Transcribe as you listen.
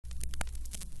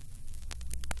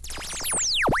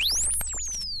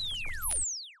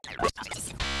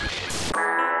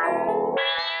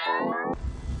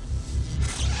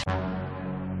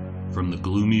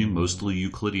gloomy, mostly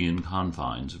Euclidean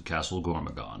confines of Castle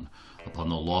Gormagon, upon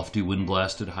the lofty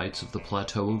wind-blasted heights of the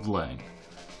Plateau of Lang.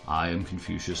 I am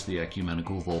Confucius the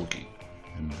Ecumenical Volgi,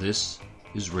 and this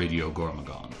is Radio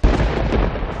Gormagon.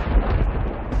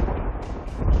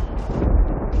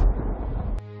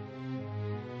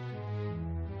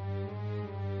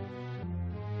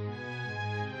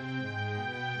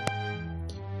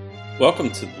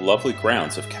 Welcome to the lovely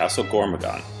grounds of Castle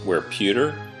Gormagon, where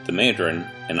Pewter, the Mandarin,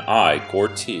 and I, Gor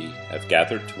T, have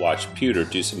gathered to watch Pewter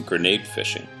do some grenade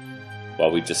fishing,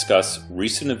 while we discuss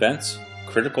recent events,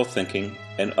 critical thinking,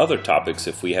 and other topics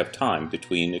if we have time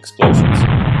between explosions.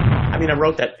 I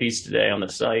wrote that piece today on the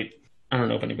site. I don't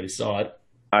know if anybody saw it.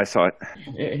 I saw it.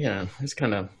 Yeah, it's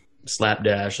kind of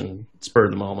slapdash and spur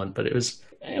of the moment, but it was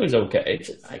okay.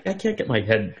 I can't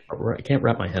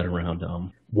wrap my head around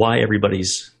why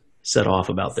everybody's set off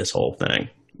about this whole thing.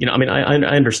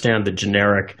 I understand the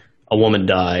generic, a woman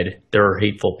died, there are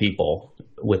hateful people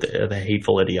with a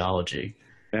hateful ideology.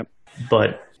 Yep.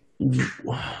 But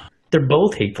they're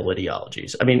both hateful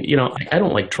ideologies. I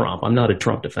don't like Trump. I'm not a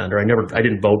Trump defender. I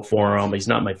didn't vote for him. He's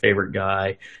not my favorite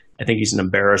guy. I think he's an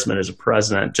embarrassment as a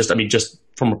president. Just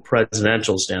from a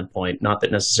presidential standpoint, not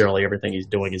that necessarily everything he's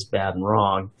doing is bad and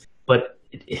wrong, but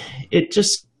it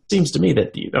just seems to me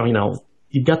that,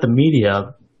 you've got the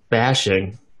media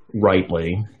bashing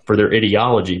rightly for their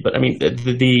ideology, but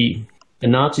the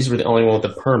Nazis were the only one with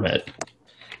a permit.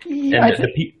 Yeah,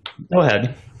 go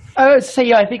ahead. I would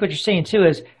say, I think what you're saying too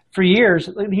is for years,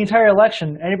 the entire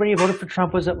election, anybody who voted for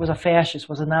Trump was a fascist,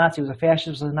 was a Nazi, was a fascist,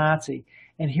 was a Nazi.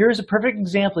 And here's a perfect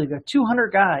example. You've got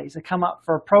 200 guys that come up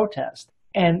for a protest.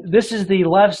 And this is the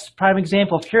left's prime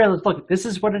example of here, look, this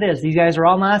is what it is. These guys are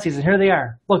all Nazis, and here they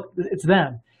are. Look, it's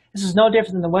them. This is no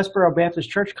different than the Westboro Baptist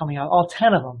Church coming out, all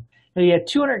 10 of them. Now, you had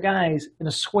 200 guys in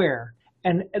a square,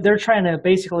 and they're trying to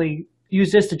basically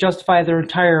use this to justify their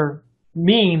entire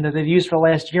meme that they've used for the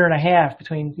last year and a half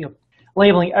between,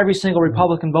 labeling every single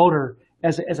Republican voter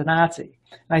as a Nazi.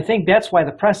 And I think that's why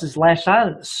the press has lashed on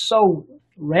it so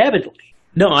rabidly.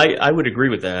 No, I would agree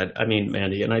with that.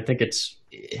 Mandy, and I think it's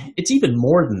even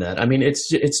more than that.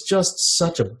 It's just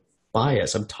such a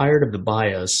bias. I'm tired of the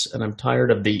bias, and I'm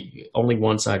tired of the only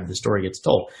one side of the story gets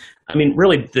told.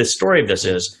 Really, the story of this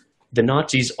is the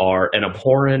Nazis are an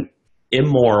abhorrent,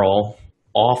 immoral,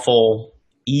 awful,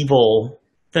 evil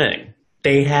thing.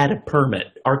 They had a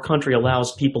permit. Our country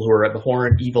allows people who are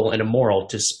abhorrent, evil, and immoral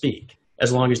to speak,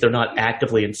 as long as they're not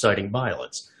actively inciting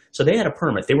violence. So they had a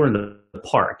permit. They were in the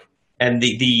park. And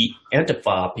the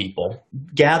Antifa people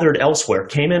gathered elsewhere,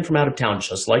 came in from out of town,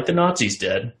 just like the Nazis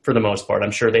did, for the most part.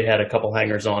 I'm sure they had a couple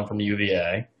hangers-on from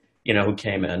UVA, who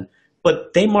came in.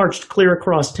 But they marched clear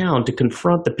across town to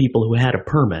confront the people who had a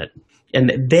permit.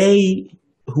 And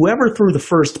whoever threw the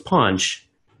first punch,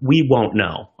 we won't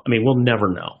know. We'll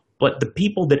never know. But the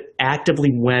people that actively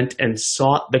went and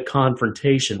sought the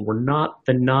confrontation were not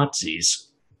the Nazis,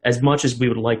 as much as we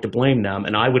would like to blame them.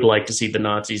 And I would like to see the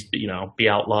Nazis, be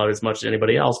outlawed as much as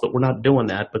anybody else. But we're not doing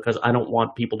that because I don't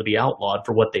want people to be outlawed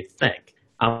for what they think.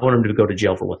 I want them to go to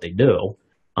jail for what they do.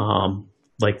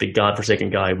 Like the godforsaken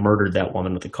guy who murdered that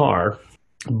woman with the car.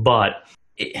 But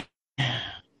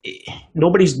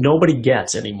nobody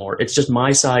gets anymore. It's just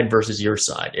my side versus your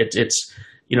side. It's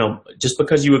just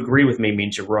because you agree with me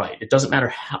means you're right. It doesn't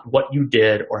matter what you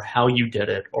did or how you did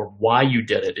it or why you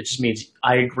did it. It just means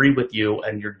I agree with you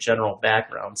and your general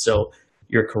background. So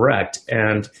you're correct.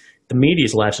 And the media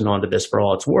is latching onto this for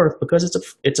all it's worth because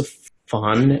it's a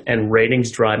fun and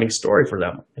ratings driving story for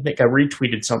them. I think I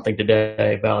retweeted something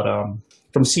today about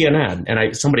from CNN,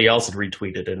 and somebody else had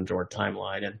retweeted it into our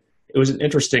timeline, and it was an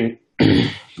interesting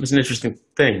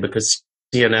thing because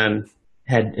CNN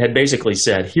had basically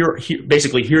said,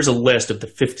 here's a list of the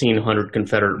 1,500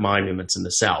 Confederate monuments in the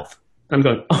South. And I'm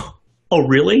going, oh,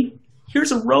 really?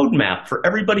 Here's a roadmap for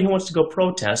everybody who wants to go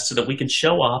protest so that we can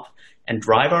show up and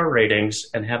drive our ratings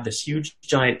and have this huge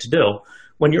giant to-do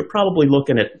when you're probably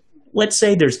looking at, let's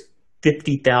say there's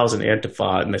 50,000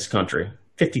 Antifa in this country,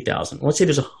 50,000. Let's say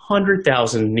there's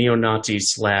 100,000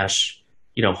 neo-Nazis /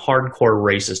 hardcore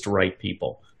racist right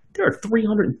people. There are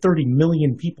 330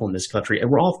 million people in this country, and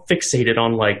we're all fixated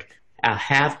on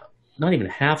not even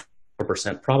half a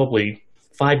percent, probably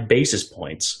 5 basis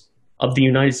points of the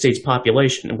United States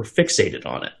population, and we're fixated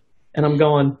on it. And I'm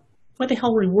going, why the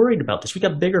hell are we worried about this? We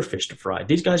got bigger fish to fry.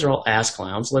 These guys are all ass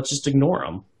clowns. Let's just ignore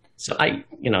them. So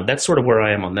that's sort of where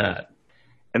I am on that.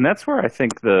 And that's where I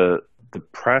think the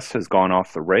press has gone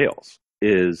off the rails,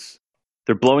 is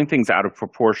they're blowing things out of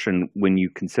proportion when you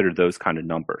consider those kind of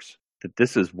numbers. That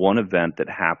this is one event that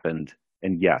happened,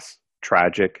 and yes,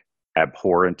 tragic,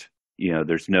 abhorrent,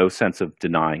 there's no sense of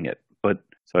denying it. But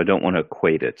so I don't want to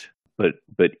equate it.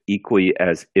 But equally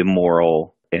as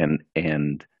immoral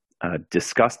and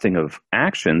disgusting of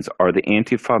actions are the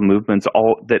Antifa movements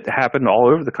that happened all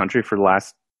over the country for the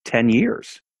last 10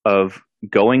 years of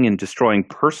going and destroying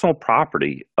personal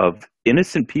property of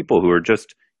innocent people who are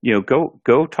just,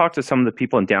 go talk to some of the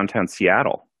people in downtown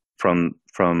Seattle from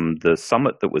the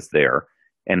summit that was there,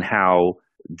 and how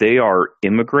they are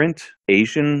immigrant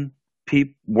Asian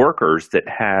workers that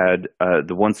had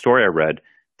the one story I read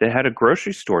that had a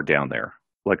grocery store down there,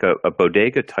 like a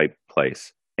bodega type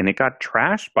place, and it got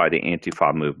trashed by the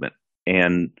Antifa movement,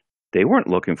 and they weren't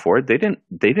looking for it. They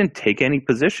didn't take any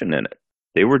position in it.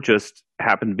 They were just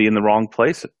happened to be in the wrong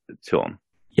place to them.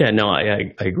 Yeah, no,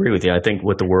 I agree with you. I think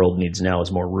what the world needs now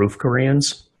is more roof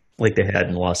Koreans, like they had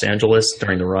in Los Angeles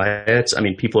during the riots. I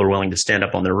mean, people are willing to stand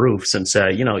up on their roofs and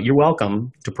say, you're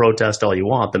welcome to protest all you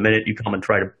want. The minute you come and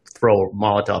try to throw a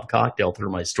Molotov cocktail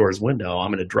through my store's window, I'm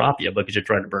going to drop you because you're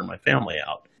trying to burn my family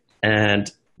out. And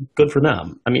good for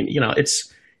them. I mean,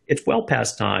 it's well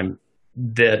past time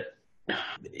that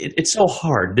it's so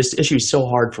hard. This issue is so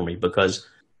hard for me because,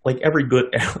 like every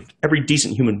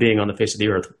decent human being on the face of the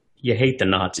earth, you hate the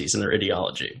Nazis and their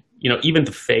ideology. Even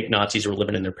the fake Nazis who are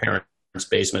living in their parents'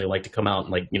 basement, they like to come out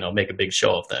and make a big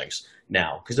show of things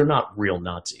now because they're not real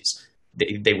Nazis.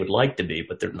 They would like to be,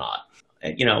 but they're not.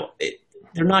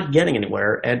 They're not getting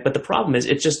anywhere. But the problem is,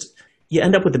 it's just you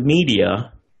end up with the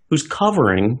media who's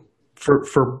covering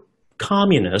for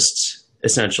communists,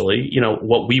 essentially.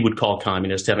 What we would call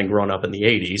communists, having grown up in the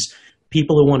 80s.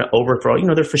 People who want to overthrow,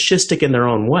 they're fascistic in their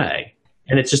own way.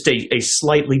 And it's just a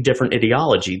slightly different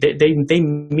ideology. They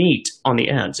meet on the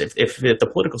ends. If the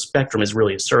political spectrum is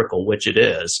really a circle, which it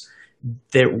is,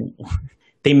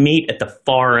 they meet at the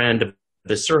far end of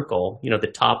the circle,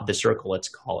 the top of the circle, let's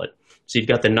call it. So you've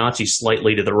got the Nazis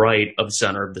slightly to the right of the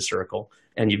center of the circle,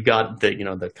 and you've got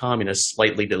the communists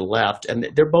slightly to the left, and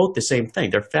they're both the same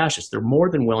thing. They're fascists. They're more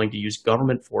than willing to use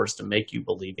government force to make you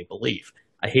believe they believe.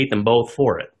 I hate them both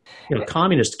for it.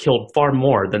 Communists killed far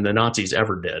more than the Nazis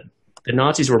ever did. The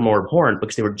Nazis were more abhorrent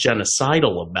because they were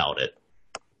genocidal about it.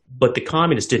 But the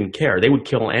communists didn't care. They would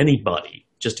kill anybody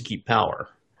just to keep power.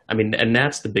 I mean, and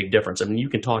that's the big difference. I mean, you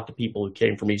can talk to people who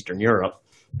came from Eastern Europe,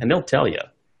 and they'll tell you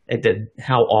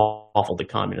how awful the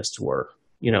communists were.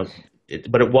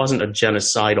 But it wasn't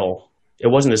it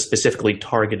wasn't a specifically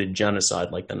targeted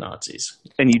genocide like the Nazis.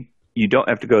 And you don't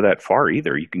have to go that far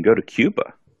either. You can go to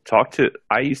Cuba.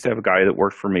 I used to have a guy that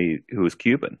worked for me who was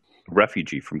Cuban, a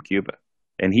refugee from Cuba.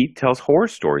 And he tells horror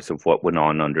stories of what went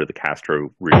on under the Castro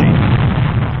regime.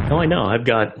 Oh, I know. I'm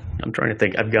trying to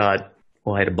think. I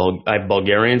have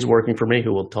Bulgarians working for me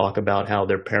who will talk about how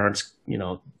their parents,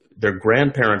 their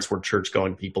grandparents were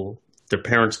church-going people. Their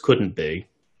parents couldn't be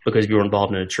because if you were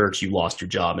involved in a church, you lost your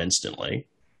job instantly.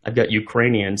 I've got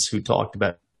Ukrainians who talked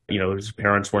about, his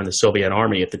parents were in the Soviet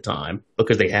army at the time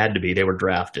because they had to be. They were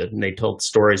drafted, and they told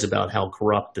stories about how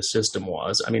corrupt the system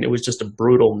was. I mean, it was just a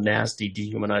brutal, nasty,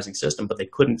 dehumanizing system, but they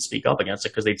couldn't speak up against it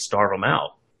because they'd starve them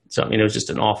out. So, it was just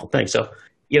an awful thing. So,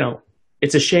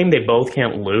 it's a shame they both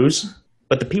can't lose.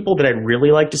 But the people that I'd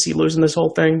really like to see losing this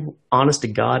whole thing, honest to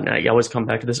God, and I always come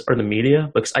back to this, are the media,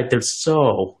 because they're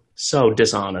so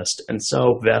dishonest and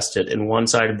so vested in one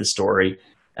side of the story.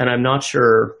 And I'm not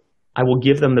sure I will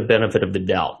give them the benefit of the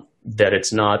doubt that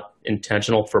it's not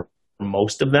intentional for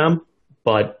most of them,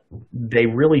 but they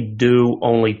really do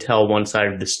only tell one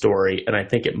side of the story. And I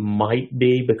think it might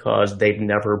be because they've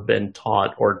never been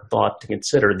taught or thought to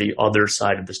consider the other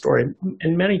side of the story.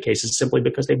 In many cases, simply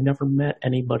because they've never met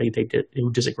anybody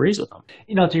who disagrees with them.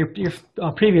 To your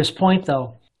previous point,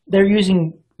 though, they're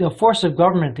using the force of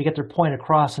government to get their point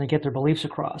across and to get their beliefs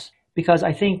across. Because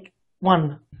I think,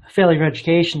 one, failure of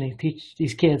education, they teach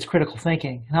these kids critical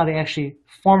thinking and how they actually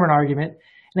form an argument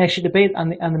and actually debate on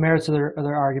the merits of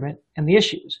their argument and the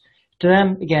issues. To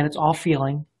them, again, it's all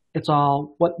feeling. It's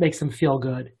all what makes them feel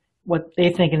good. What they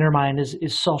think in their mind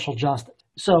is social justice.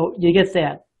 So you get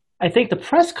that. I think the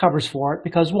press covers for it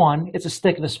because, one, it's a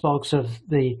stick in the spokes of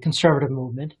the conservative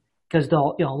movement because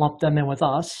they'll lump them in with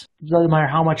us. It doesn't matter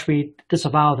how much we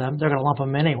disavow them, they're going to lump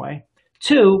them in anyway.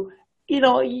 Two,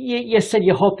 you said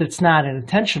you hope that it's not an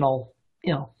intentional,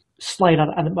 slight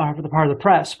on the part of the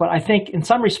press. But I think in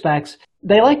some respects,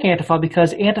 they like Antifa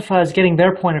because Antifa is getting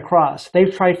their point across.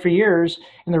 They've tried for years,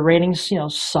 and the ratings,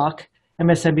 suck.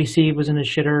 MSNBC was in a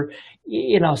shitter.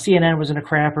 CNN was in a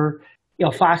crapper.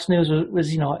 Fox News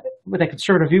was with a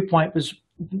conservative viewpoint was,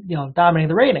 dominating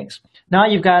the ratings. Now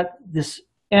you've got this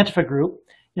Antifa group.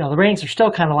 The ratings are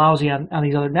still kind of lousy on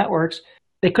these other networks.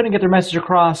 They couldn't get their message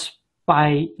across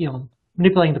by,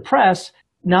 manipulating the press.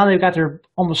 Now they've got their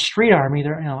almost street army.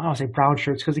 They're, I don't want to say brown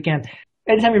shirts because, again,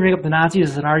 anytime you bring up the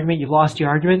Nazis as an argument, you've lost the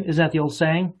argument. Isn't that the old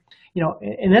saying?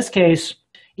 In this case,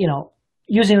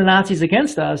 using the Nazis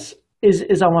against us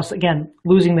is almost, again,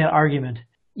 losing that argument.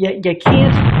 Yet you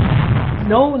can't,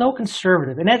 no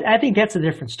conservative, and I think that's the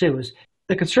difference too, is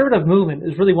the conservative movement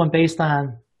is really one based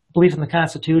on belief in the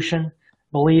Constitution,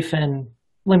 belief in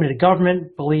limited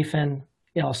government, belief in,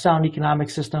 a sound economic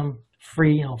system,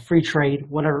 free trade,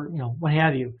 whatever, what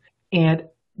have you. And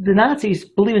the Nazis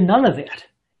believe in none of that.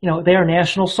 They are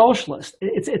national socialists.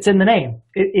 It's in the name.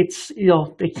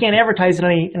 They can't advertise it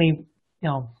any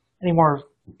more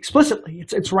explicitly.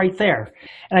 It's right there.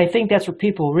 And I think that's what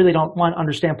people really don't want to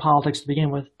understand politics to begin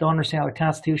with, don't understand how the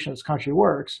Constitution of this country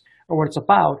works or what it's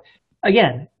about.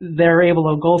 Again, they're able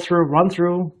to go through, run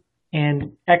through,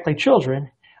 and act like children.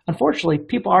 Unfortunately,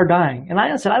 people are dying. And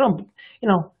I said,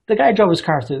 the guy drove his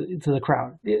car through the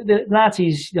crowd. The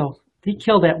Nazis, he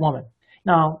killed that woman.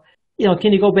 Now,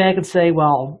 can you go back and say,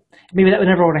 well, maybe that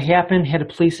never would have happened had the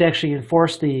police actually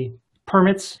enforced the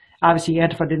permits? Obviously,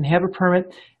 Antifa didn't have a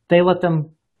permit. They let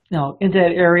them, into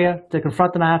that area to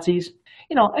confront the Nazis.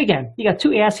 Again, you got two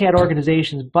asshat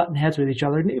organizations butting heads with each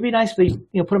other. It'd be nice if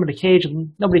they, put them in a cage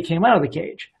and nobody came out of the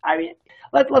cage. I mean,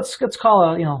 let's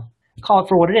call it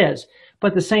for what it is.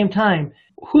 But at the same time,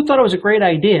 who thought it was a great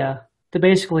idea to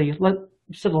basically let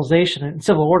civilization and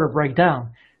civil order break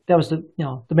down? That was the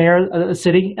mayor of the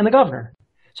city and the governor.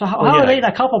 So how are they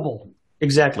not culpable?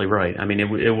 Exactly right. I mean,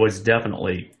 it was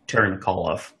definitely Terry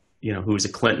McAuliffe, who was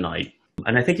a Clintonite.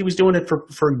 And I think he was doing it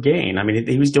for gain. I mean,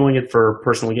 he was doing it for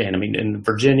personal gain. I mean, in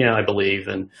Virginia, I believe,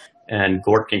 and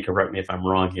Gort can correct me if I'm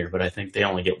wrong here, but I think they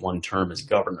only get one term as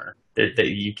governor.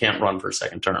 You can't run for a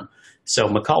second term. So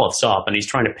McAuliffe's up, and he's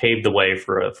trying to pave the way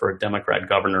for a Democrat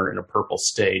governor in a purple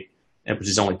state, which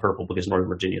is only purple because Northern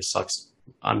Virginia sucks.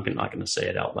 I'm not going to say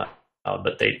it out loud,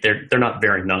 but they're not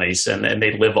very nice, and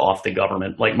they live off the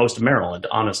government like most of Maryland,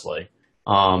 honestly.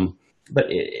 But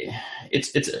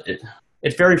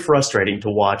it's very frustrating to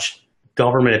watch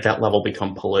government at that level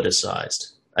become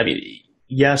politicized. I mean,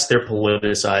 yes, they're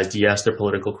politicized. Yes, they're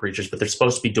political creatures, but they're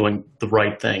supposed to be doing the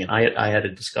right thing. And I had a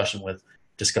discussion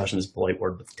is a polite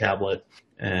word, with tablet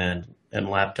and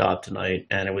laptop tonight,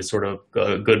 and it was sort of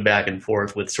a good back and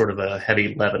forth with sort of a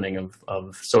heavy leavening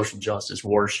of social justice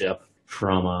worship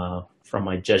from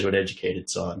my Jesuit educated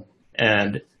son.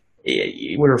 And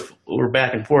we're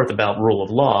back and forth about rule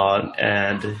of law,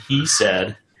 and he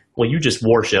said, well, you just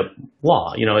worship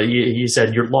law. He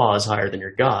said, your law is higher than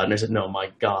your God. And I said, no, my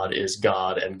God is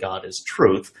God and God is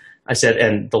truth. I said,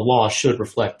 and the law should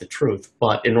reflect the truth.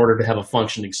 But in order to have a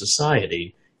functioning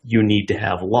society, you need to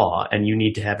have law, and you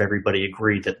need to have everybody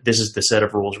agree that this is the set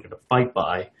of rules we're going to fight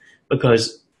by.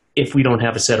 Because if we don't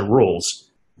have a set of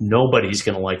rules, nobody's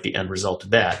going to like the end result of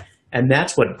that. And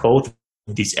that's what both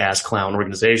of these ass clown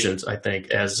organizations, I think,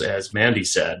 as Mandy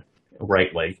said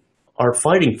rightly, are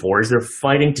fighting for, is they're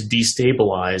fighting to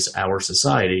destabilize our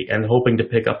society and hoping to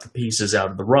pick up the pieces out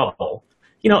of the rubble.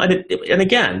 And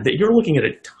again, you're looking at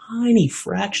a tiny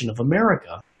fraction of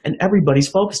America, and everybody's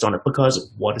focused on it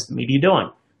because what is the media doing?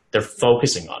 They're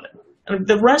focusing on it. And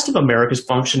the rest of America is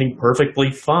functioning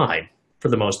perfectly fine for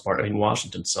the most part. I mean,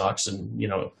 Washington sucks, and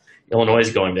Illinois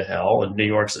is going to hell, and New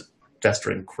York's a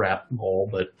festering crap hole.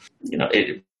 But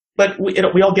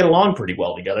we all get along pretty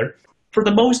well together. For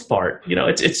the most part,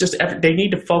 it's just they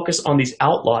need to focus on these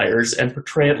outliers and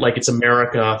portray it like it's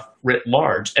America writ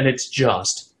large, and it's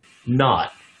just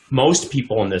not. Most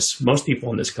people in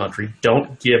this country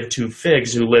don't give two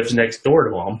figs who lives next door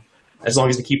to them, as long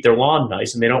as they keep their lawn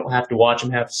nice and they don't have to watch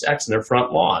them have sex in their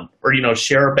front lawn or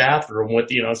share a bathroom with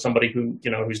somebody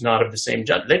who's not of the same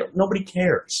gender. Nobody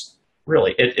cares,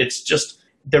 really. It's just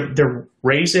they're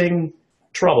raising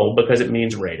trouble because it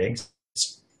means ratings.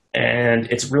 And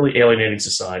it's really alienating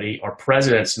society. Our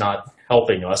president's not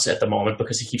helping us at the moment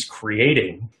because he keeps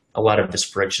creating a lot of this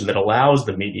friction that allows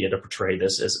the media to portray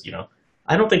this as,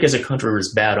 I don't think as a country we're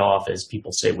as bad off as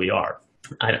people say we are.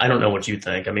 I don't know what you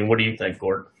think. I mean, what do you think,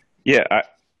 Gord? Yeah,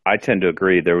 I tend to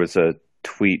agree. There was a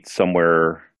tweet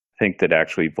somewhere, I think that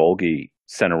actually Volgi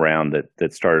sent around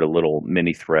that started a little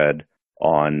mini thread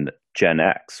on Gen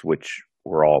X, which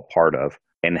we're all part of,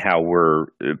 and how we're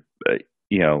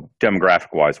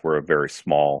demographic-wise, we're a very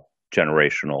small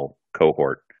generational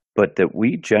cohort, but that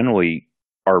we generally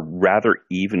are rather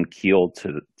even-keeled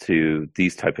to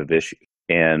these type of issues.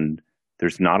 And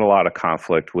there's not a lot of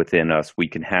conflict within us. We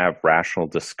can have rational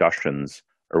discussions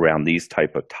around these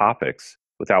type of topics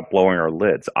without blowing our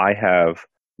lids. I have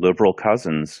liberal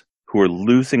cousins who are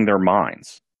losing their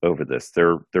minds over this.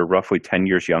 They're roughly 10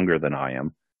 years younger than I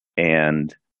am,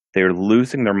 and they're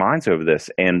losing their minds over this.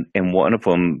 And one of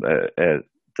them,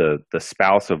 the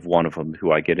spouse of one of them,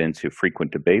 who I get into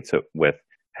frequent debates with,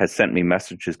 has sent me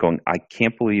messages going, "I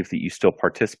can't believe that you still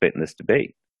participate in this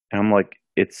debate." And I'm like,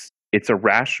 it's a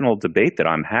rational debate that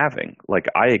I'm having. Like,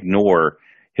 I ignore,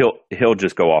 he'll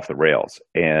just go off the rails,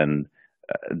 and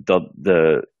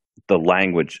the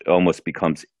language almost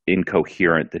becomes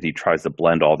incoherent, that he tries to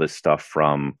blend all this stuff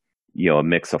from, a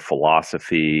mix of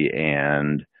philosophy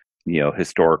and,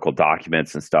 historical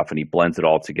documents and stuff. And he blends it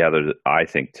all together, I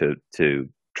think, to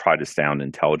try to sound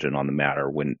intelligent on the matter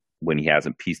when he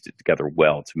hasn't pieced it together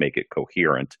well to make it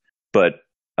coherent. But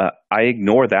I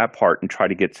ignore that part and try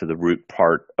to get to the root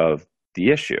part of the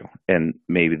issue. And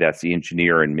maybe that's the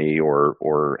engineer in me,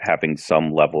 or having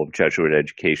some level of Jesuit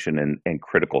education and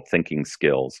critical thinking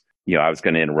skills. I was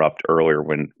going to interrupt earlier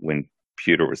when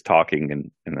Pewter was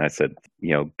talking, and I said,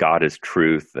 God is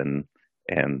truth, and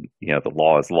the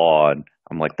law is law. And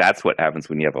I'm like, that's what happens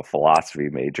when you have a philosophy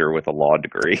major with a law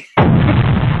degree.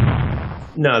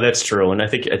 No, that's true, and I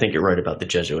think you're right about the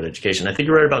Jesuit education. I think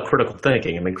you're right about critical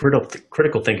thinking. I mean,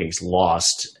 critical thinking is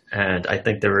lost, and I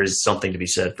think there is something to be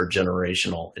said for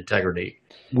generational integrity.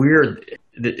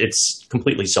 It's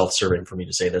completely self-serving for me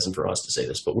to say this and for us to say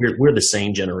this, but we're the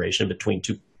same generation between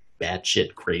two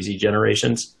batshit crazy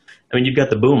generations. I mean, you've got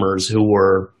the boomers who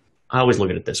were, I always look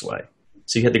at it this way.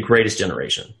 So you had the greatest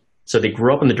generation. So they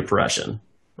grew up in the Depression,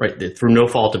 right? Through no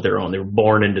fault of their own. They were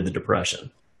born into the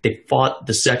Depression. They fought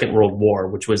the Second World War,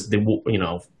 which was they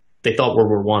thought World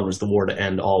War I was the war to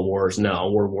end all wars. No,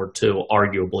 World War II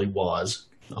arguably was,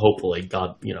 hopefully,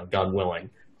 God willing.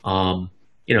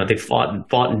 They fought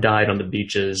and died on the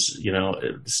beaches,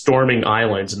 storming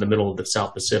islands in the middle of the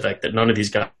South Pacific that none of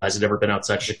these guys had ever been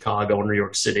outside Chicago or New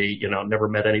York City, never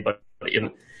met anybody.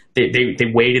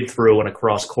 They waded through and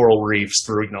across coral reefs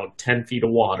through, 10 feet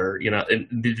of water, and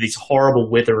these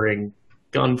horrible withering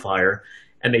gunfire,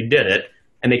 and they did it.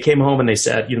 And they came home and they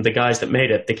said, the guys that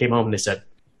made it, they came home and they said,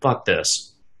 fuck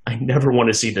this. I never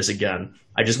want to see this again.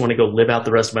 I just want to go live out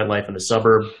the rest of my life in a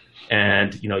suburb.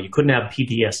 And, you couldn't have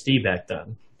PTSD back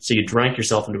then. So you drank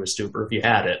yourself into a stupor if you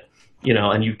had it,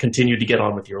 and you continued to get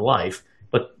on with your life.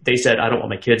 But they said, I don't want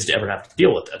my kids to ever have to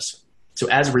deal with this. So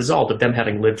as a result of them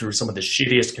having lived through some of the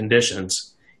shittiest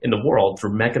conditions in the world,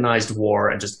 through mechanized war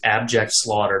and just abject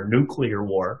slaughter, nuclear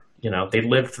war, they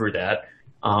lived through that.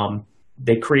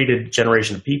 They created a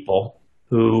generation of people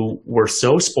who were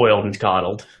so spoiled and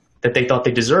coddled that they thought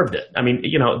they deserved it. I mean,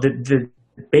 the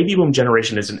baby boom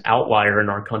generation is an outlier in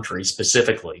our country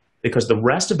specifically because the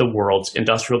rest of the world's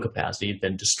industrial capacity had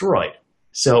been destroyed.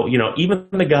 So, even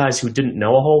the guys who didn't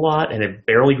know a whole lot and had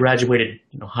barely graduated,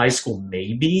 high school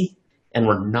maybe, and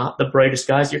were not the brightest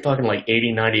guys, you're talking like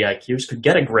 80, 90 IQs, could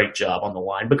get a great job on the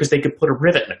line because they could put a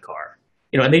rivet in a car.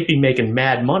 And they'd be making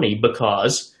mad money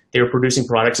because they were producing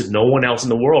products that no one else in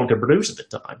the world could produce at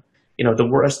the time. The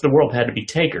rest of the world had to be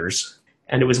takers.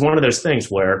 And it was one of those things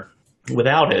where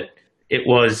without it,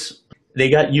 they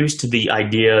got used to the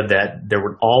idea that there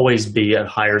would always be a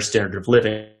higher standard of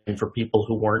living for people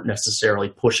who weren't necessarily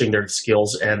pushing their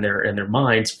skills and their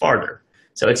minds farther.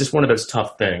 So it's just one of those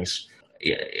tough things.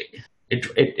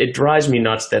 It drives me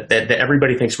nuts that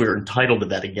everybody thinks we were entitled to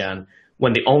that again,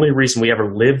 when the only reason we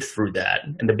ever lived through that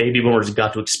and the baby boomers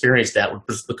got to experience that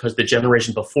was because the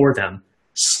generation before them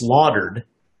slaughtered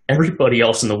everybody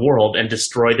else in the world and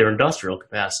destroyed their industrial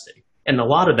capacity. And a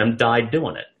lot of them died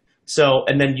doing it. So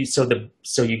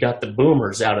you got the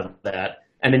boomers out of that.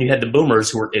 And then you had the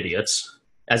boomers who were idiots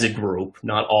as a group,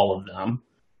 not all of them.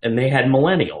 And they had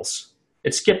millennials.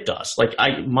 It skipped us. Like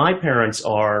my parents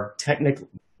are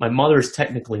my mother's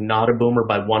technically not a boomer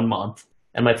by 1 month.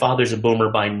 And my father's a boomer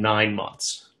by 9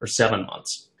 months or 7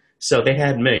 months. So they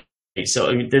had me. So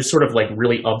they're sort of like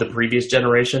really of the previous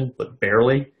generation, but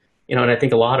barely. And I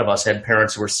think a lot of us had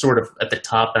parents who were sort of at the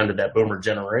top end of that boomer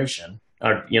generation.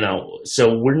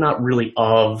 So we're not really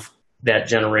of that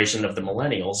generation of the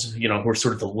millennials, who are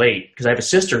sort of the late. Because I have a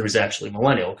sister who's actually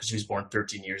millennial because she was born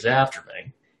 13 years after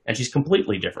me. And she's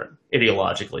completely different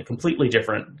ideologically, completely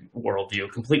different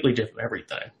worldview, completely different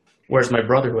everything. Whereas my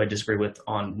brother, who I disagree with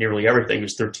on nearly everything,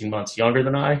 who's 13 months younger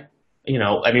than I,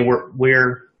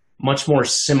 we're much more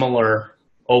similar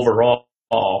overall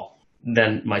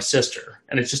than my sister.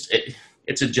 And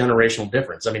it's a generational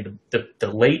difference. I mean,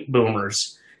 the late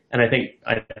boomers, and I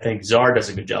think Czar does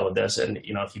a good job of this. And,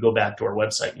 if you go back to our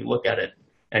website and you look at it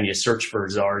and you search for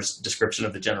Czar's description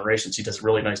of the generations, he does a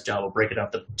really nice job of breaking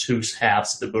out the two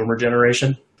halves of the boomer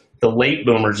generation. The late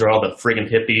boomers are all the friggin'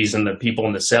 hippies and the people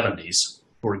in the 70s.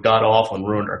 Who were god awful and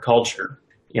ruined our culture,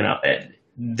 and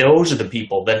those are the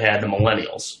people that had the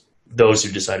millennials, those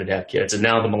who decided to have kids. And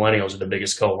now the millennials are the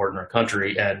biggest cohort in our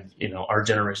country. And, our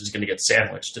generation is going to get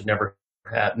sandwiched and never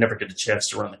never get a chance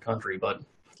to run the country. But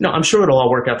no, I'm sure it'll all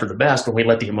work out for the best when we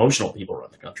let the emotional people run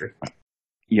the country.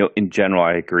 In general,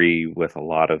 I agree with a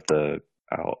lot of the,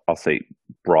 I'll say,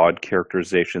 broad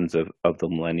characterizations of the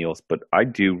millennials, but I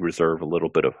do reserve a little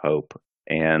bit of hope.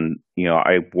 And,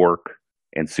 I work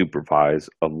and supervise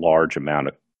a large amount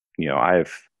of, I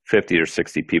have 50 or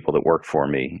 60 people that work for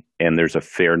me, and there's a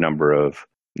fair number of,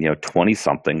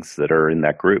 20-somethings that are in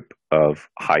that group of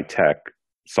high-tech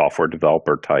software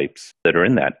developer types that are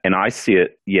in that. And I see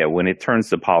it, when it turns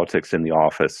to politics in the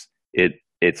office,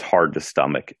 it's hard to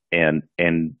stomach. And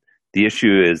the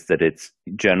issue is that it's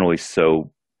generally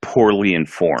so poorly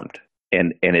informed.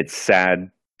 And it's sad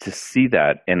to see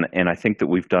that. And I think that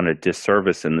we've done a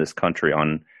disservice in this country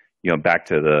on, back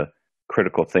to the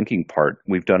critical thinking part.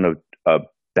 We've done a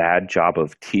bad job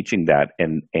of teaching that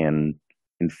and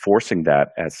enforcing that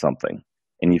as something.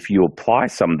 And if you apply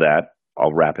some of that,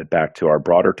 I'll wrap it back to our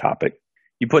broader topic.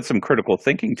 You put some critical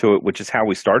thinking to it, which is how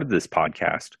we started this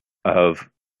podcast of,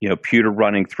 Pewter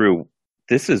running through.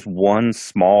 This is one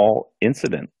small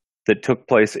incident that took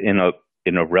place in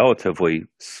a relatively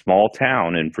small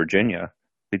town in Virginia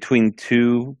between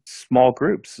two small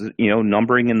groups,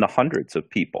 numbering in the hundreds of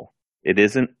people. It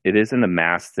isn't a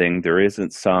mass thing. There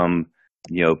isn't some,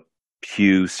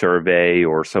 Pew survey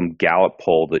or some Gallup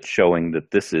poll that's showing that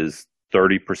this is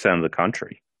 30% of the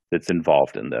country that's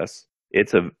involved in this.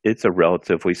 It's a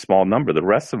relatively small number. The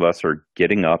rest of us are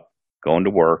getting up, going to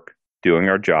work, doing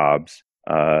our jobs,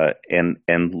 and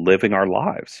living our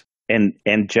lives, and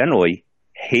generally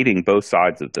hating both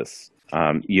sides of this.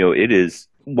 It is,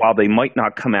 while they might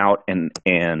not come out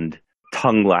and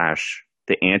tongue lash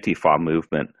the Antifa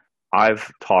movement,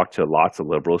 I've talked to lots of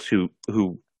liberals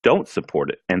who don't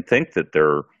support it and think that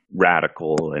they're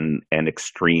radical and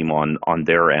extreme on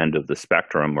their end of the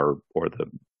spectrum or the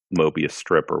Mobius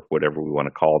strip or whatever we want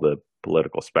to call the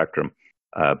political spectrum.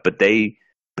 But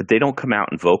they don't come out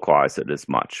and vocalize it as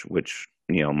much, which,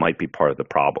 might be part of the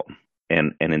problem.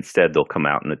 And instead they'll come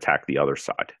out and attack the other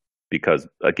side because,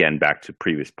 again, back to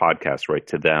previous podcasts, right?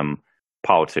 To them,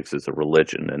 politics is a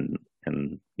religion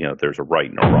and there's a right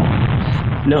and a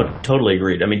wrong. No, totally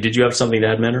agreed. I mean, did you have something to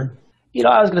add, Mentor?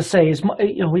 I was going to say is,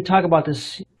 we talk about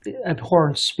this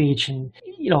abhorrent speech, and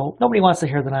nobody wants to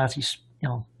hear the Nazis,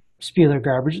 spew their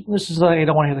garbage. This is like, I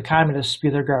don't want to hear the communists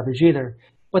spew their garbage either.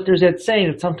 But there's that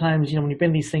saying that sometimes, when you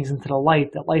bring these things into the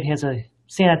light, that light has a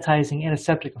sanitizing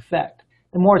antiseptic effect.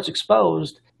 The more it's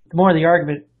exposed, the more the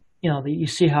argument, that you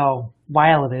see how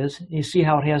vile it is, and you see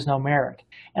how it has no merit.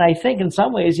 And I think in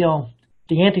some ways,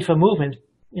 the Antifa movement,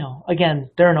 again,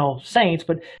 they're no saints,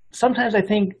 but sometimes I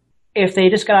think if they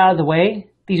just got out of the way,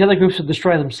 these other groups would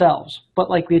destroy themselves. But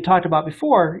like we had talked about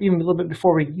before, even a little bit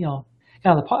before we, got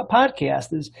on the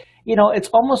podcast, is, it's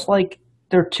almost like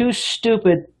they're too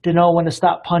stupid to know when to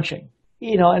stop punching,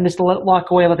 and just to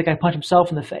walk away and let the guy punch himself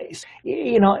in the face.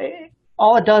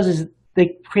 All it does is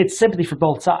they create sympathy for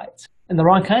both sides, and the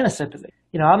wrong kind of sympathy.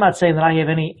 I'm not saying that I have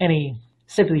any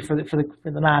sympathy for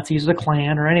the Nazis or the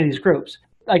Klan or any of these groups.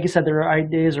 Like you said, their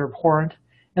ideas are abhorrent,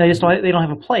 and they don't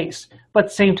have a place. But at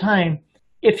the same time,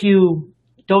 if you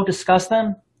don't discuss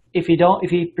them, if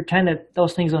you pretend that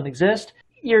those things don't exist,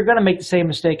 you're going to make the same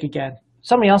mistake again.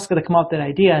 Somebody else is going to come up with that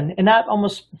idea and not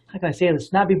almost, how can I say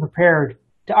this, not be prepared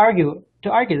to argue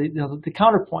the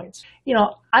counterpoints.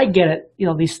 I get it.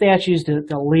 These statues to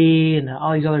Lee and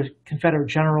all these other Confederate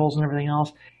generals and everything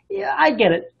else. Yeah, I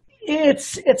get it.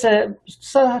 It's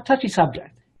a touchy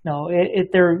subject.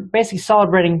 They're basically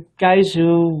celebrating guys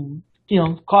who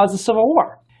caused the Civil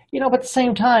War. But at the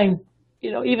same time,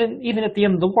 even at the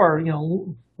end of the war,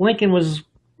 Lincoln was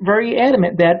very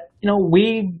adamant that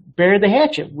we buried the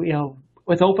hatchet.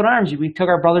 With open arms, we took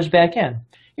our brothers back in.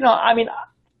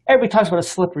 Everybody talks about a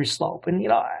slippery slope, and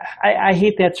I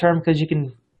hate that term because you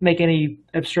can make any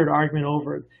absurd argument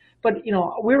over it. But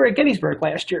we were at Gettysburg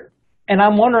last year, and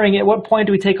I'm wondering at what point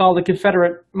do we take all the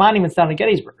Confederate monuments down to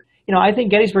Gettysburg? I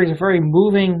think Gettysburg is a very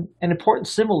moving and important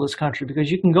symbol of this country because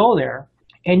you can go there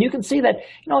and you can see that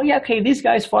these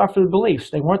guys fought for the beliefs.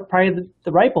 They weren't probably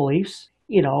the right beliefs,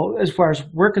 as far as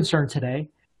we're concerned today,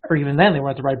 or even then they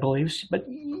weren't the right beliefs. But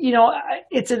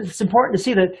it's important to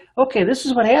see that, okay, this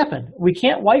is what happened. We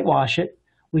can't whitewash it.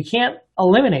 We can't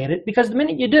eliminate it, because the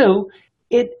minute you do,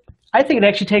 I think it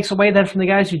actually takes away then from the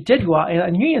guys who did go out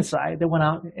on the Union side that went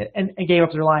out and gave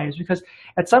up their lives, because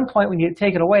at some point when you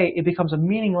take it away, it just becomes a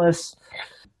meaningless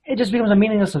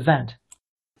event.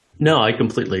 No, I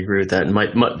completely agree with that.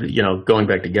 And going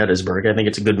back to Gettysburg, I think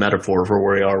it's a good metaphor for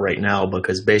where we are right now,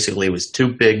 because basically it was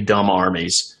two big dumb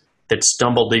armies that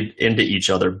stumbled into each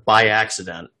other by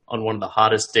accident on one of the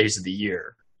hottest days of the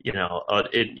year.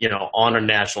 on a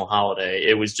national holiday.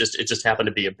 It just happened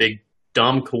to be a big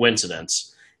dumb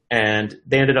coincidence, and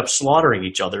they ended up slaughtering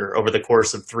each other over the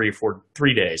course of 3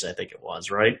 days, I think it was,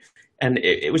 right? And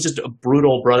it was just a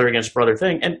brutal brother against brother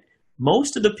thing. And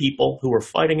most of the people who were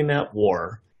fighting in that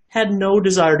war had no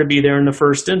desire to be there in the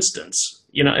first instance,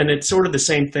 and it's sort of the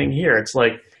same thing here. It's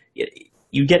like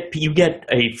you get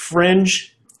a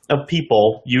fringe of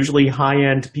people, usually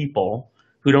high-end people,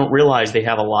 who don't realize they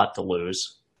have a lot to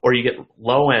lose, or you get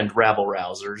low-end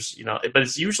rabble-rousers, but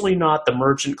it's usually not the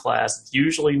merchant class. It's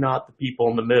usually not the people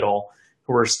in the middle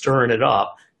who are stirring it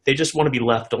up. They just want to be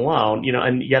left alone,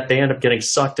 and yet they end up getting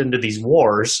sucked into these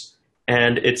wars,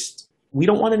 and we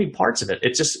don't want any parts of it.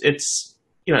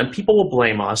 And people will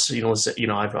blame us.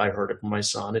 I've heard it from my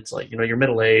son. It's like, you're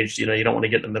middle-aged, you don't want to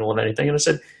get in the middle of anything. And I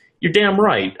said, you're damn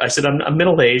right. I said, I'm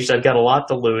middle-aged. I've got a lot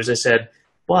to lose. I said,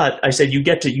 but I said,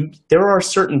 there are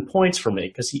certain points for me,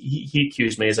 because he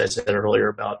accused me, as I said earlier,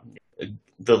 about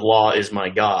the law is my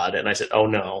God. And I said, oh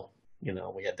no,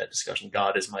 we had that discussion.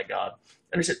 God is my God.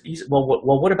 And he said, well,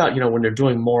 what about, when they're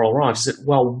doing moral wrongs? I said,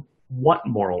 well, what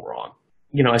moral wrong?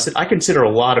 I said, I consider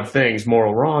a lot of things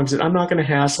moral wrongs that I'm not going to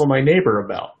hassle my neighbor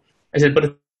about. I said, but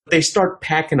if they start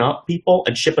packing up people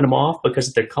and shipping them off because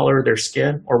of the color of their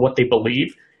skin or what they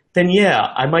believe, then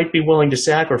yeah, I might be willing to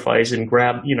sacrifice and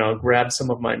grab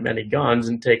some of my many guns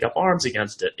and take up arms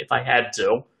against it if I had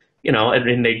to, and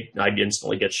I'd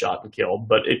instantly get shot and killed.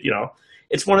 But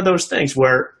it's one of those things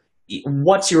where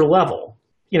what's your level?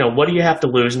 What do you have to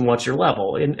lose and what's your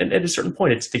level? And at a certain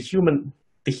point, it's the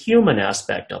human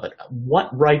aspect of it. What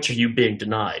rights are you being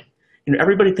denied?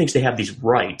 Everybody thinks they have these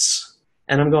rights.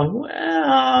 And I'm going,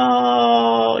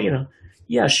 well,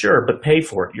 yeah, sure, but pay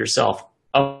for it yourself.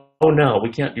 Oh no, we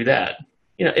can't do that.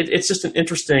 It's just an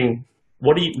interesting,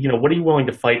 what are you willing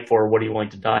to fight for? What are you willing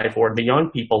to die for? And the young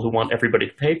people who want everybody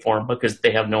to pay for them because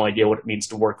they have no idea what it means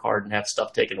to work hard and have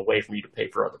stuff taken away from you to pay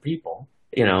for other people.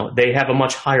 They have a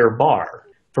much higher bar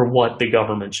for what the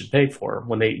government should pay for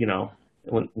when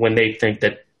they think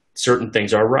that certain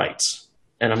things are rights.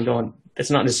 And I'm going,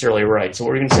 it's not necessarily a right. So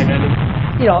what are you going to say,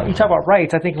 Mandy? You talk about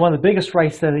rights. I think one of the biggest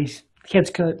rights that these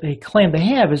kids they claim they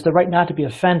have is the right not to be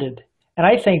offended. And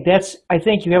I think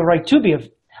you have a right to be, I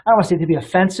don't want to say to be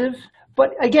offensive,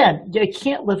 but again, you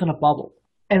can't live in a bubble.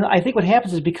 And I think what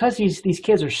happens is because these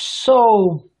kids are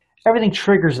everything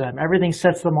triggers them, everything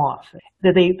sets them off,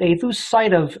 that they lose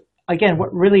sight of, again,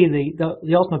 what really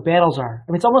the ultimate battles are.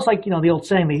 I mean, it's almost like, the old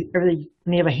saying, when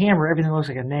they have a hammer, everything looks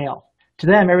like a nail. To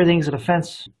them, everything's an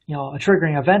offense, a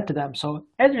triggering event to them. So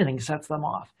everything sets them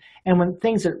off. And when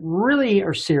things that really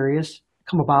are serious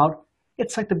come about,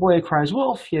 it's like the boy who cries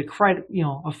wolf. You cried,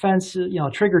 offense,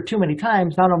 triggered too many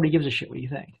times. Now nobody gives a shit what you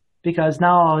think. Because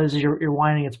now all it is you're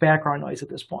whining, it's background noise at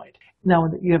this point. Now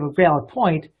when you have a valid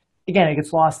point, again, it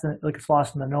gets lost in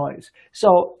the noise.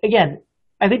 So again,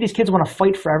 I think these kids want to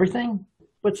fight for everything,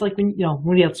 but it's like when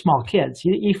you have small kids,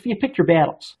 you pick your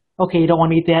battles. Okay, you don't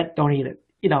want to eat that, don't eat it.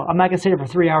 I'm not gonna sit here for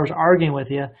 3 hours arguing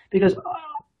with you because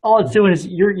all it's doing is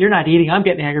you're not eating. I'm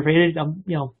getting aggravated. I'm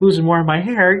losing more of my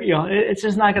hair. It's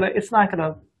just not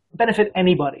gonna benefit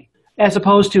anybody. As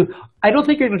opposed to, I don't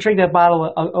think you're gonna drink that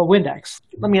bottle of Windex.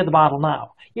 Let me have the bottle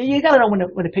now. You gotta know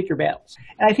when to pick your battles.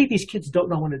 And I think these kids don't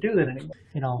know when to do that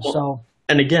anymore. So.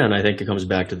 And again, I think it comes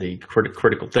back to the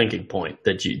critical thinking point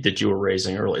that you were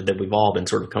raising earlier, that we've all been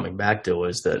sort of coming back to,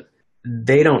 is that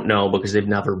they don't know because they've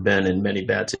never been in many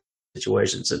bad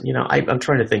situations. And, I'm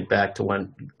trying to think back to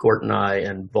when Gort and I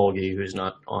and Volgi, who's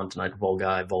not on tonight,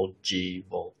 Volgi, Volji,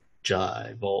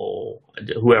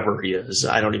 whoever he is,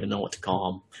 I don't even know what to call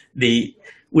him. We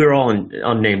were all in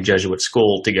unnamed Jesuit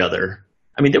school together.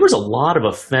 I mean, there was a lot of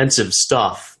offensive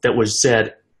stuff that was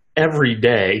said every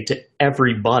day to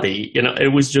everybody.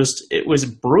 It was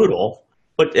brutal,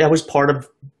 but that was part of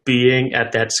being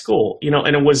at that school, and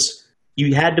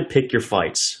you had to pick your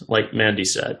fights, like Mandy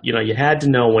said. You had to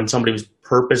know when somebody was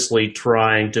purposely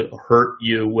trying to hurt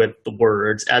you with the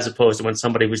words, as opposed to when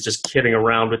somebody was just kidding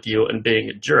around with you and being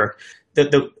a jerk.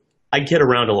 I kid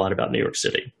around a lot about New York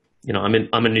City.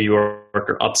 I'm a New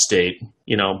Yorker, upstate,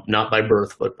 not by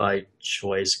birth, but by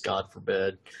choice, God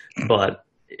forbid. But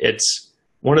it's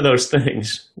one of those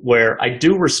things where I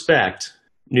do respect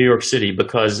New York City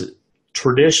because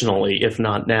traditionally, if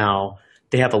not now,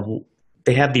 they have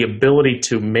the ability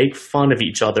to make fun of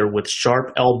each other with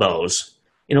sharp elbows.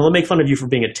 They'll make fun of you for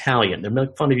being Italian. They'll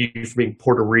make fun of you for being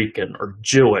Puerto Rican or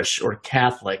Jewish or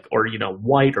Catholic or,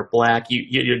 white or black.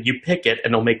 You pick it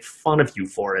and they'll make fun of you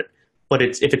for it. But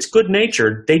if it's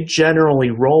good-natured, they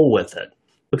generally roll with it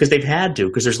because they've had to,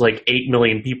 because there's like 8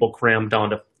 million people crammed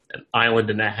onto an island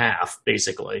and a half,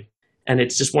 basically. And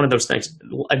it's just one of those things.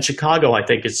 And Chicago, I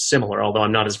think, is similar, although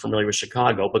I'm not as familiar with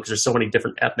Chicago because there's so many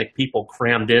different ethnic people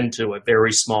crammed into a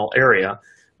very small area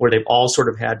where they've all sort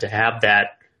of had to have that,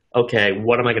 okay,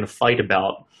 what am I going to fight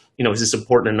about? Is this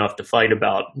important enough to fight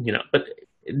about? But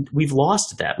we've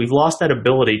lost that. We've lost that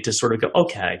ability to sort of go,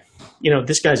 okay,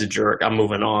 this guy's a jerk, I'm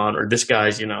moving on, or this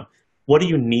guy's, what do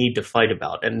you need to fight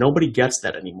about? And nobody gets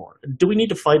that anymore. Do we need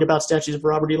to fight about statues of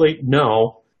Robert E. Lee?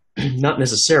 No, not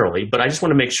necessarily, but I just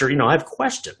want to make sure, I have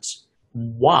questions.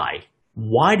 Why?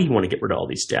 Why do you want to get rid of all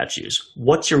these statues?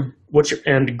 What's your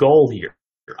end goal here?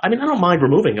 I mean, I don't mind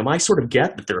removing them. I sort of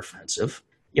get that they're offensive.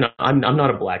 I'm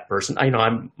not a black person.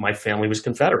 My family was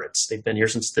Confederates. They've been here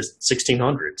since the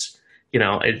 1600s.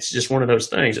 It's just one of those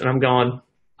things. And I'm going,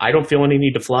 I don't feel any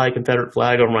need to fly a Confederate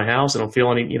flag over my house. I don't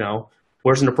feel any,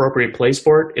 where's an appropriate place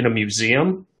for it? In a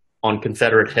museum, on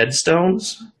Confederate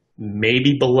headstones,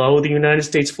 maybe below the United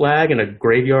States flag in a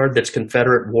graveyard that's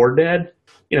Confederate war dead,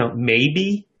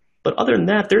 maybe. But other than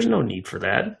that, there's no need for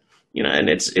that. And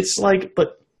it's like,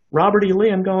 but Robert E. Lee,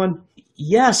 I'm going,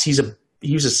 yes, he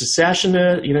was a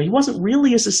secessionist. He wasn't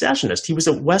really a secessionist. He was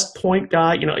a West Point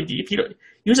guy.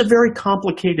 He was a very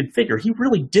complicated figure. He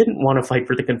really didn't want to fight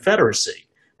for the Confederacy,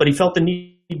 but he felt the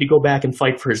need to go back and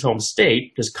fight for his home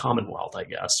state, his Commonwealth, I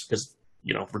guess, because,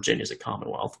 Virginia's a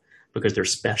Commonwealth because they're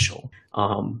special.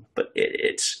 But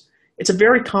it's a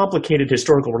very complicated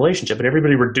historical relationship, and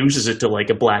everybody reduces it to like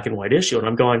a black and white issue. And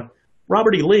I'm going,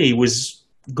 Robert E. Lee was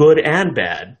good and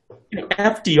bad.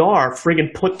 FDR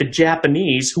friggin' put the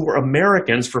Japanese, who were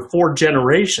Americans for 4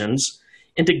 generations,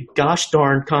 into gosh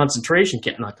darn not concentration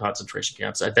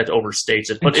camps, that overstates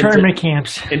it. But internment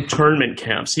camps. Internment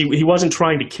camps. He wasn't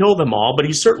trying to kill them all, but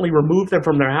he certainly removed them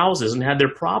from their houses and had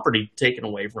their property taken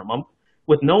away from them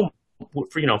with no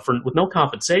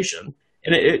compensation.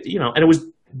 And it was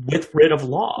with writ of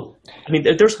law. I mean,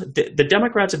 the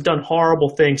Democrats have done horrible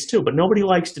things too, but nobody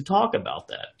likes to talk about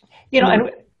that. And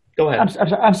go ahead.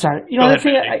 I'm sorry.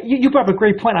 You brought up a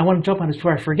great point. I want to jump on this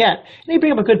before I forget. You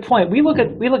bring up a good point. We look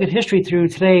at history through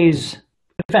today's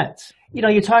events.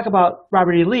 You talk about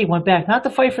Robert E. Lee went back not to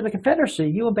fight for the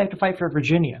Confederacy. You went back to fight for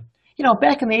Virginia.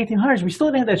 Back in the 1800s, we still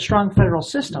didn't have that strong federal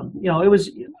system. It was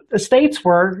the states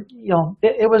were,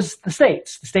 it was the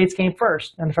states. The states came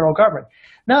first, and the federal government.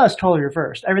 Now it's totally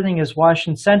reversed. Everything is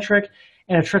Washington centric,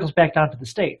 and it trickles back down to the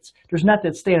states. There's not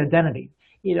that state identity.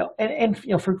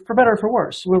 For better or for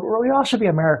worse, we all should be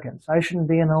Americans. I shouldn't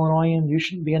be an Illinoisan. You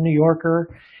shouldn't be a New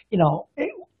Yorker.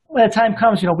 When the time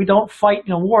comes, we don't fight,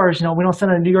 wars. We don't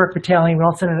send a New York battalion. We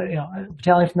don't send a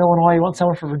battalion from Illinois. We don't send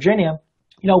one from Virginia.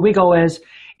 We go as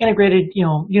integrated,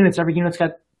 units. Every unit's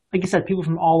got, like you said, people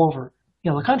from all over,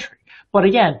 the country. But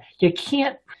again, you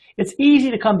can't. It's easy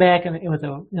to come back and with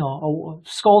a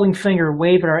scolding finger,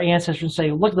 wave at our ancestors and say,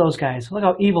 "Look at those guys! Look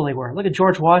how evil they were! Look at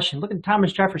George Washington! Look at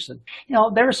Thomas Jefferson!"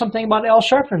 There was something about Al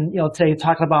Sharpton, today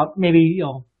talking about maybe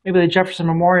the Jefferson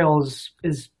Memorial is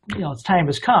its time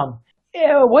has come.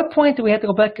 At what point do we have to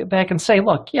go back and say,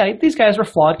 "Look, yeah, these guys were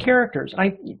flawed characters.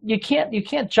 You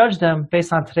can't judge them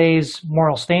based on today's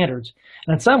moral standards."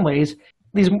 And in some ways,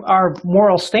 our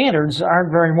moral standards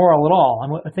aren't very moral at all.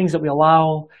 And the things that we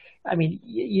allow. I mean,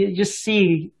 you just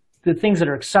see the things that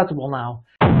are acceptable now.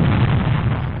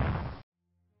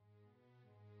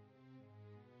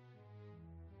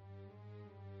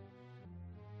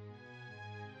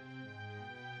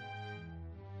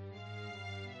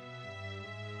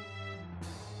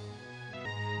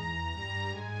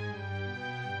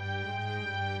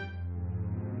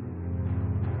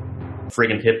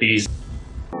 Friggin' hippies.